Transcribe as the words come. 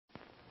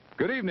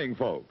Good evening,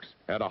 folks,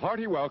 and a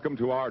hearty welcome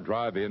to our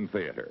drive-in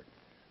theater.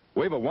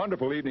 We have a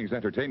wonderful evening's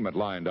entertainment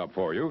lined up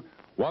for you,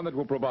 one that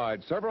will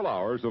provide several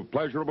hours of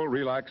pleasurable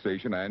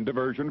relaxation and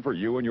diversion for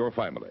you and your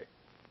family.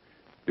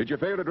 Did you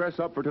fail to dress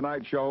up for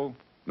tonight's show?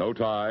 No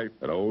tie,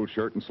 an old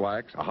shirt and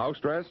slacks, a house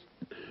dress?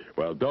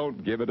 Well,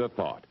 don't give it a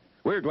thought.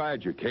 We're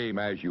glad you came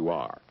as you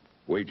are.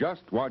 We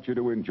just want you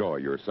to enjoy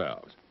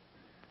yourselves.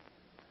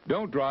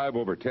 Don't drive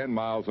over 10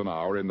 miles an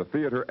hour in the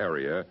theater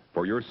area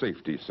for your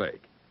safety's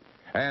sake.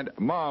 And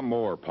Mom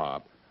or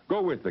Pop,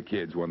 go with the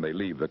kids when they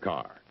leave the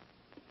car.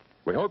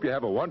 We hope you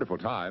have a wonderful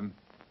time.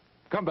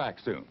 Come back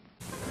soon.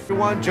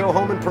 Everyone, Joe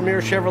Holman, Premier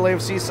Chevrolet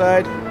of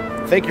Seaside.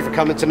 Thank you for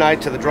coming tonight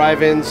to the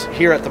drive-ins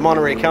here at the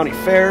Monterey County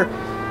Fair.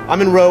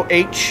 I'm in row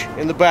H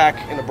in the back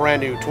in a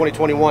brand new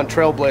 2021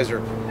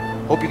 Trailblazer.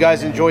 Hope you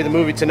guys enjoy the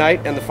movie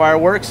tonight and the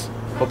fireworks.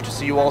 Hope to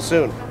see you all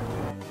soon.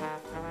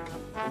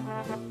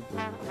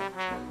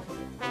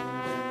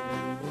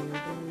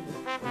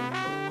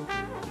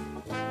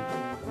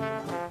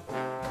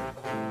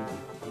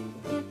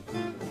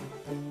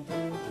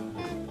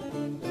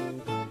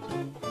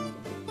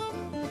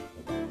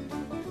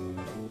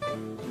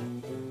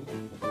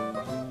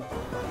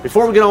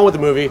 Before we get on with the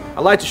movie,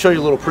 I'd like to show you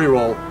a little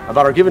pre-roll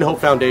about our Giving Hope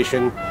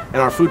Foundation and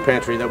our food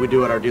pantry that we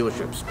do at our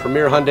dealerships,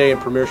 Premier Hyundai and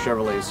Premier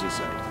Chevrolet of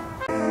Seaside.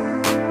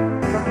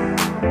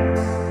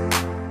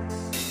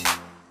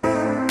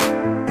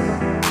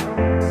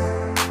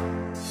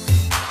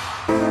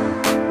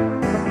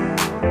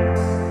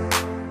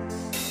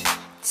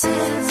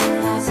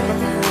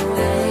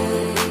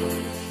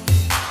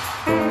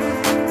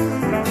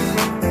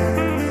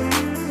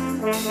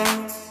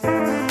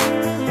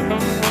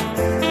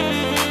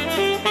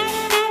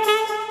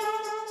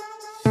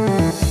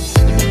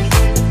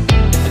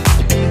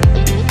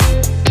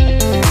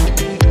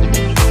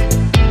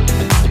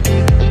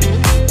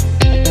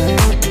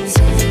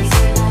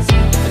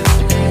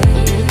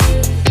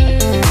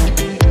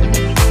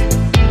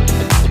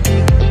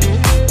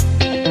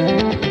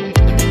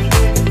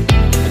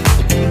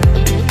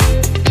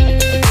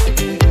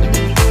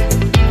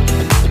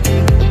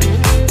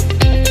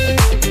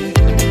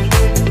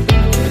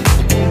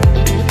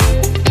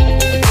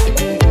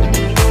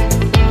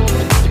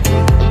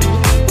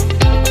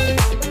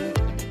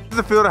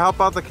 Feel to help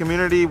out the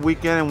community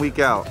week in and week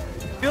out?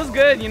 Feels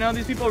good, you know,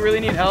 these people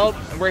really need help.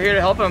 We're here to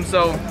help them,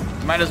 so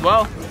might as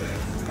well.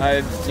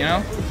 You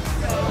know,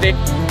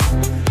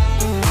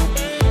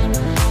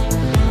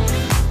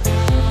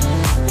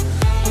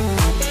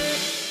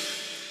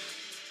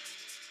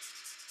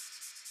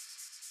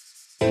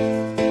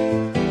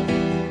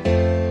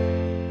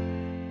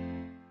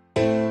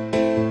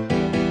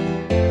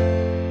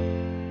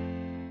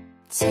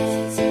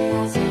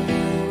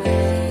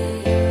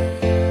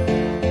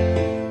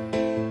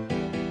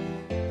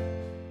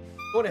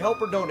 Want to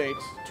help or donate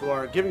to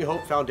our Giving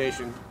Hope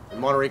Foundation in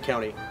Monterey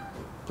County,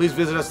 please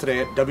visit us today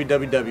at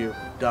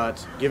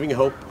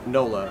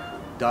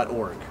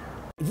www.givinghopenola.org.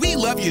 We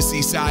love you,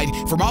 Seaside.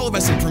 From all of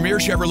us at Premier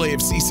Chevrolet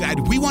of Seaside,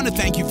 we want to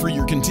thank you for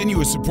your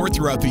continuous support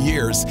throughout the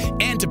years.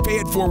 And to pay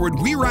it forward,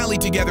 we rally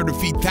together to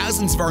feed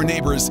thousands of our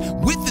neighbors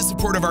with the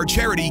support of our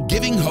charity,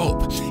 Giving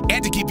Hope.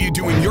 And to keep you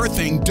doing your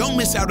thing, don't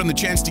miss out on the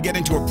chance to get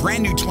into a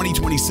brand new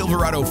 2020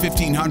 Silverado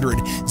 1500,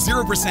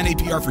 0%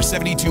 APR for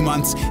 72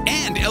 months,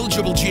 and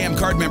eligible GM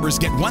card members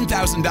get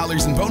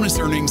 $1,000 in bonus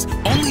earnings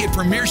only at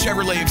Premier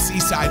Chevrolet of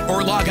Seaside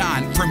or log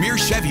on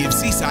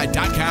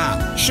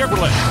premierchevyofseaside.com.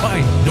 Chevrolet,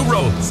 find new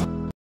roads.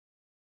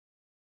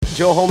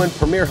 Joe Holman,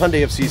 Premier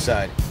Hyundai of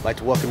Seaside. I'd like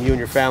to welcome you and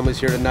your families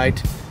here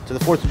tonight to the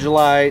 4th of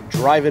July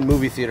drive-in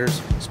movie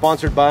theaters,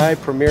 sponsored by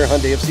Premier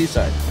Hyundai of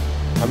Seaside.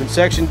 I'm in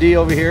Section D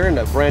over here in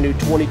a brand new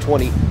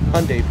 2020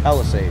 Hyundai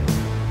Palisade.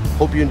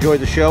 Hope you enjoyed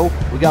the show.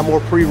 We got more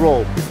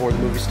pre-roll before the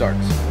movie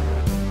starts.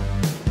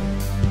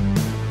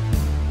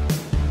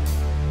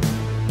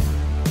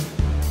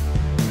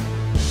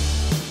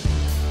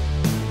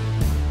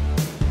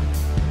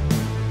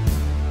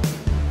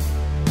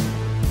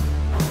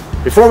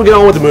 Before we get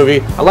on with the movie,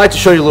 I'd like to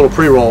show you a little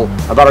pre-roll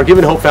about our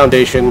Giving Hope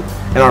Foundation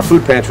and our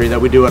food pantry that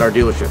we do at our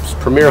dealerships,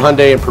 Premier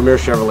Hyundai and Premier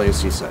Chevrolet of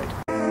Seaside.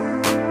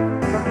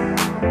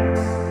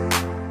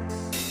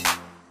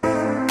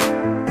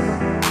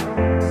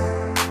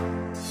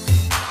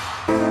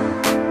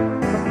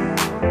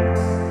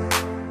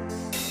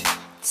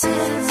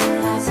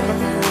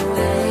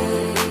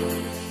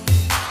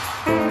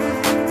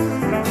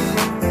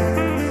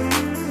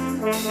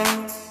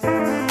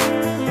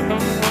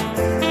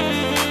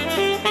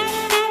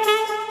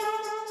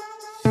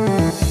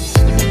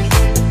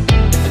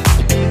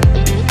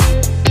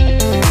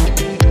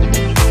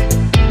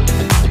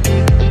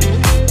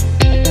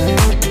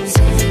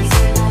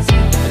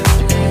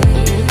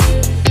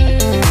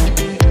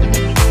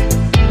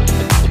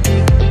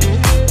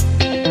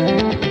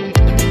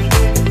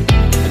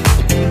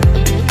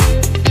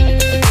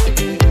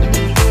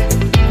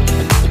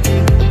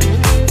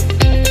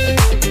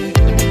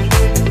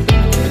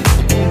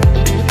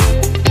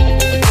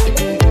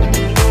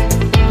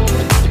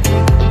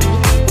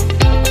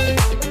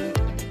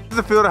 How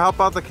does it feel to help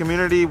out the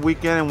community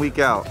week in and week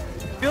out?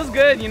 Feels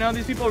good, you know,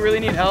 these people really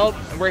need help.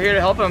 We're here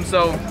to help them,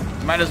 so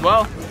might as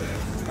well.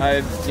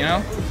 You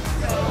know,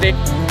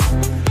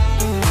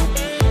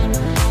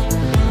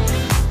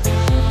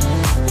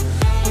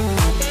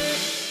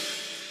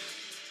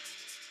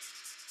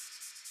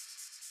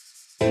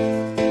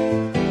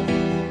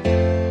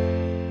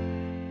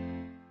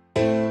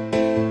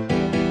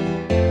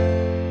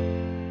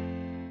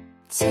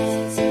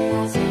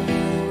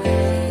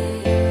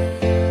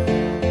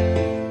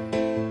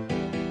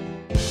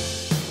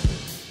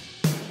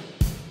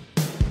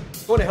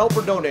 Want to help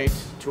or donate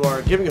to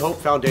our Giving Hope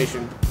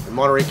Foundation in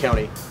Monterey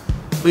County,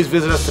 please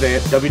visit us today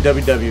at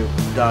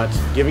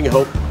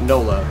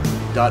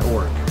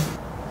www.givinghopenola.org.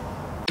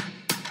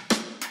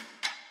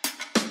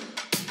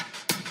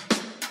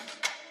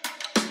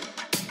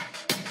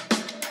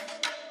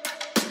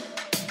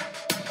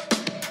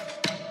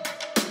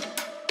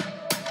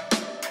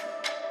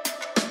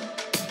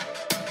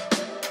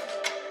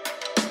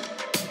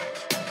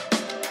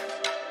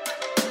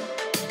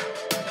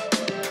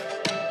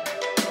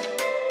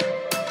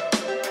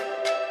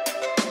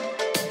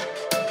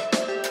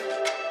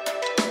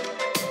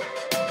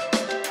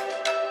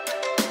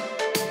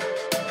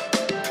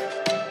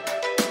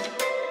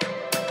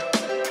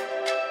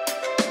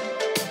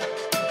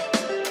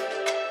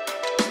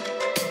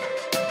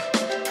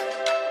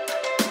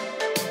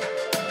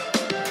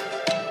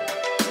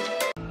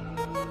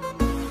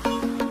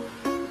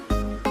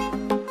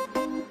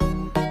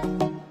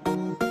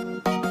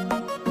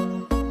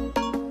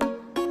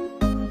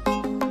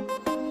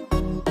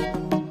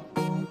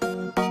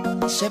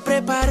 Se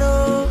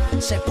preparó,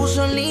 se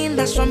puso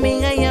linda, su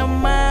amiga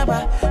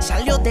llamaba.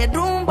 Salió de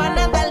rumba,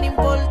 nada le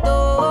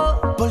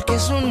importó, porque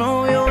su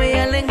novio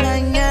ella le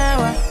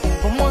engañaba.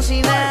 Como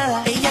si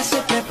nada, ella se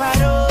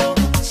preparó,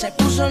 se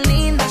puso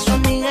linda, su